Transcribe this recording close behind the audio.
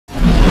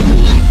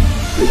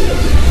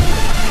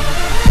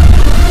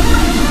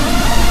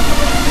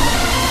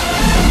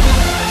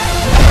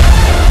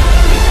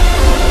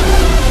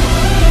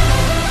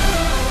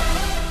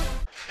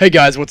Hey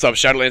guys, what's up?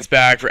 Shadowlands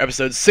back for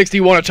episode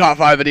 61 of Top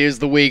 5 Videos of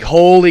the Week.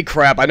 Holy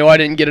crap, I know I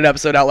didn't get an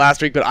episode out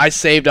last week, but I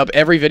saved up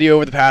every video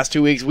over the past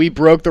 2 weeks. We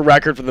broke the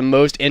record for the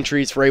most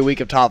entries for a week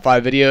of Top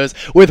 5 videos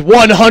with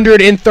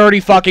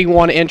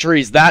 131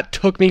 entries. That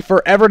took me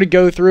forever to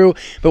go through,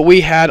 but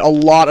we had a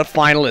lot of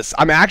finalists.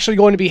 I'm actually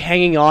going to be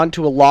hanging on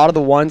to a lot of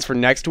the ones for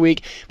next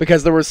week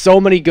because there were so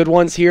many good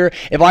ones here.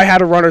 If I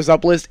had a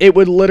runners-up list, it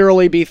would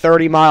literally be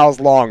 30 miles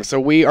long, so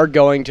we are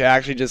going to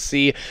actually just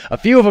see a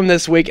few of them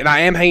this week, and I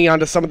am hanging on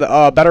to some of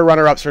the better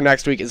runner-ups for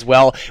next week as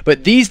well.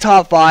 But these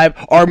top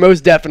 5 are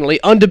most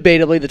definitely,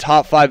 undebatably, the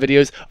top 5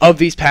 videos of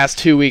these past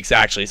 2 weeks,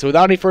 actually. So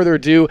without any further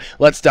ado,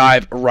 let's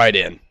dive right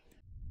in.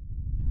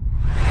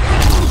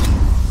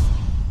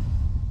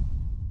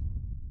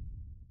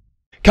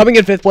 Coming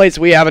in 5th place,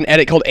 we have an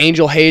edit called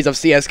Angel Haze of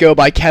CSGO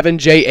by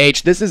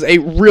KevinJH. This is a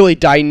really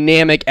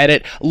dynamic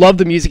edit. Love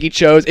the music he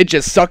chose. It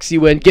just sucks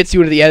you in, gets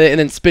you into the edit, and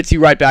then spits you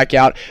right back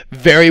out.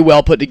 Very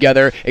well put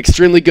together.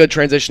 Extremely good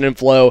transition and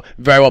flow.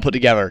 Very well put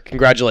together.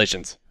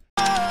 Congratulations.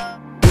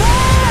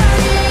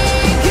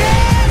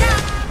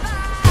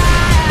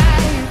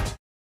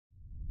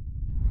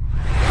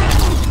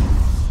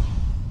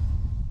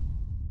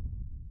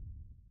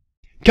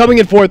 Coming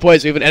in 4th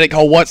place, we have an edit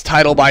called Wats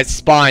Title by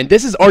Spine.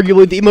 This is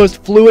arguably the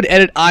most fluid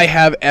edit I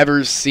have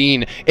ever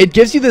seen. It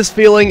gives you this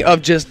feeling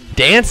of just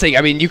dancing.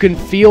 I mean, you can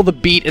feel the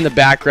beat in the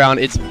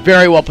background. It's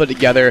very well put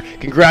together.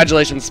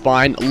 Congratulations,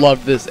 Spine.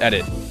 Loved this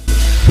edit.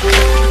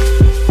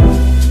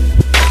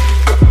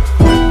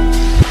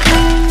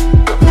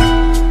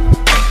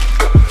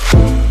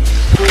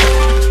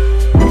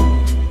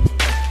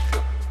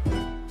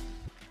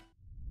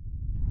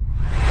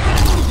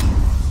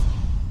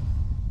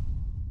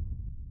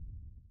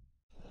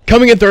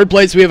 Coming in 3rd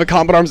place, we have a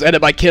Combat Arms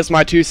edit by Kiss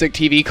My Too Sick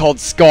TV called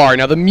Scar.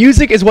 Now, the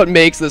music is what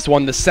makes this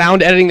one. The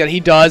sound editing that he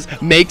does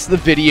makes the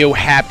video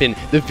happen.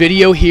 The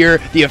video here,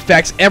 the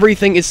effects,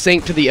 everything is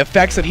synced to the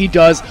effects that he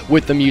does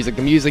with the music.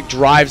 The music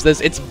drives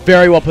this. It's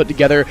very well put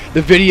together.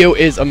 The video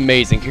is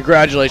amazing.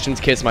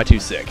 Congratulations, Kiss My Too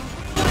Sick.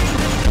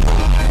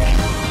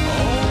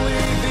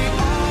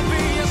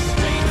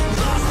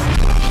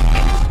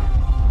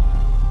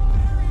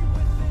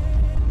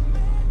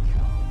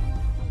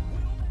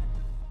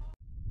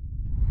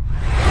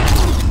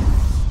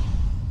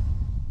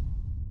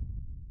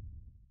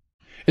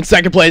 In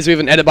 2nd place, we have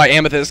an edit by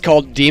Amethyst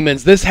called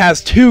Demons. This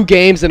has 2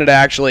 games in it,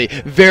 actually.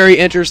 Very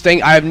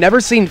interesting. I have never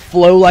seen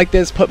flow like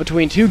this put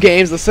between 2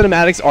 games. The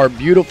cinematics are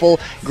beautiful.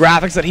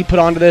 Graphics that he put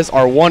onto this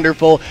are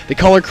wonderful. The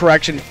color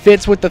correction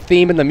fits with the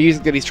theme and the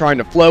music that he's trying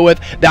to flow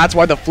with. That's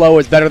why the flow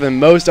is better than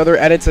most other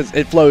edits.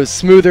 It flows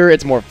smoother.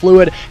 It's more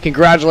fluid.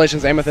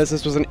 Congratulations, Amethyst.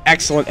 This was an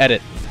excellent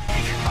edit.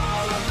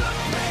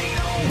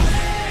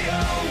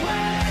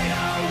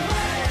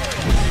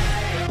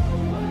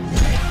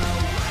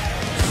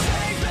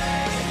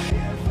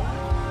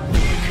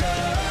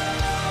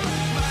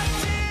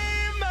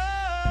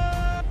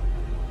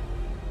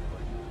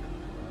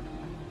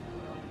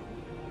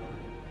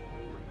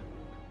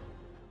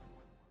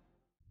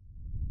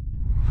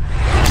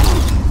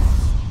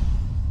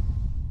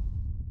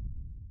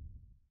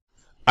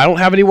 I don't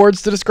have any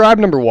words to describe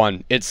number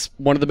 1. It's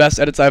one of the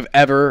best edits I've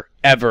ever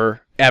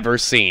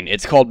seen.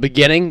 It's called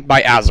Beginning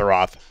by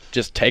Azeroth.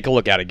 Just take a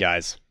look at it,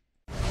 guys.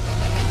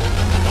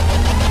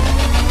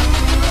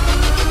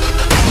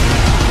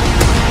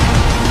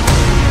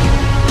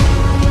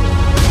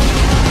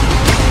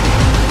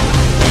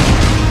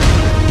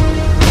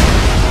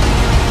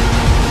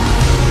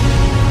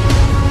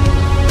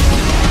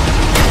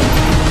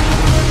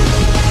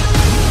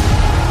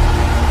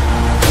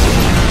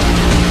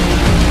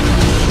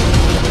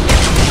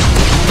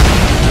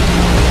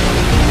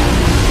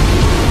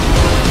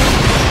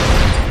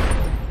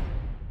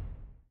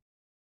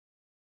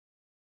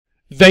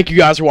 Thank you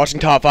guys for watching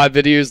Top 5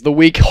 Videos of the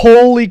Week.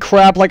 Holy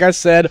crap, like I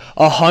said,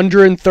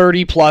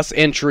 130 plus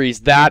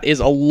entries. That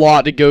is a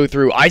lot to go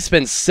through. I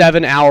spent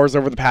 7 hours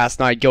over the past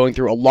night going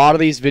through a lot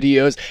of these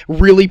videos,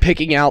 really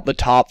picking out the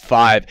top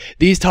 5.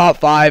 These top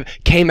 5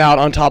 came out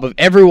on top of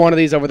every one of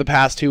these over the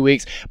past 2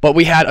 weeks, but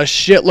we had a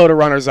shitload of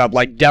runners up,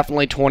 like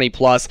definitely 20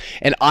 plus,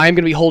 and I'm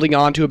going to be holding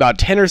on to about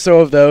 10 or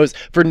so of those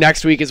for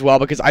next week as well,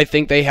 because I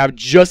think they have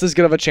just as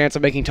good of a chance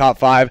of making top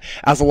 5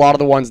 as a lot of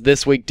the ones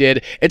this week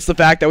did. It's the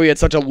fact that we had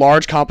such a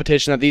large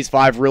competition that these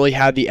 5 really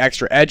had the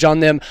extra edge on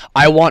them.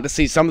 I want to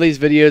see some of these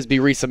videos be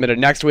resubmitted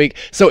next week,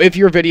 so if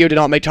your video did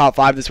not make top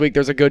 5 this week,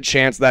 there's a good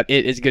chance that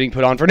it is getting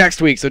put on for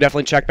next week, so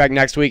definitely check back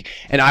next week,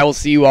 and I will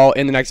see you all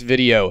in the next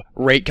video.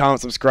 Rate,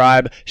 comment,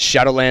 subscribe.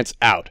 Shadowlands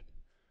out.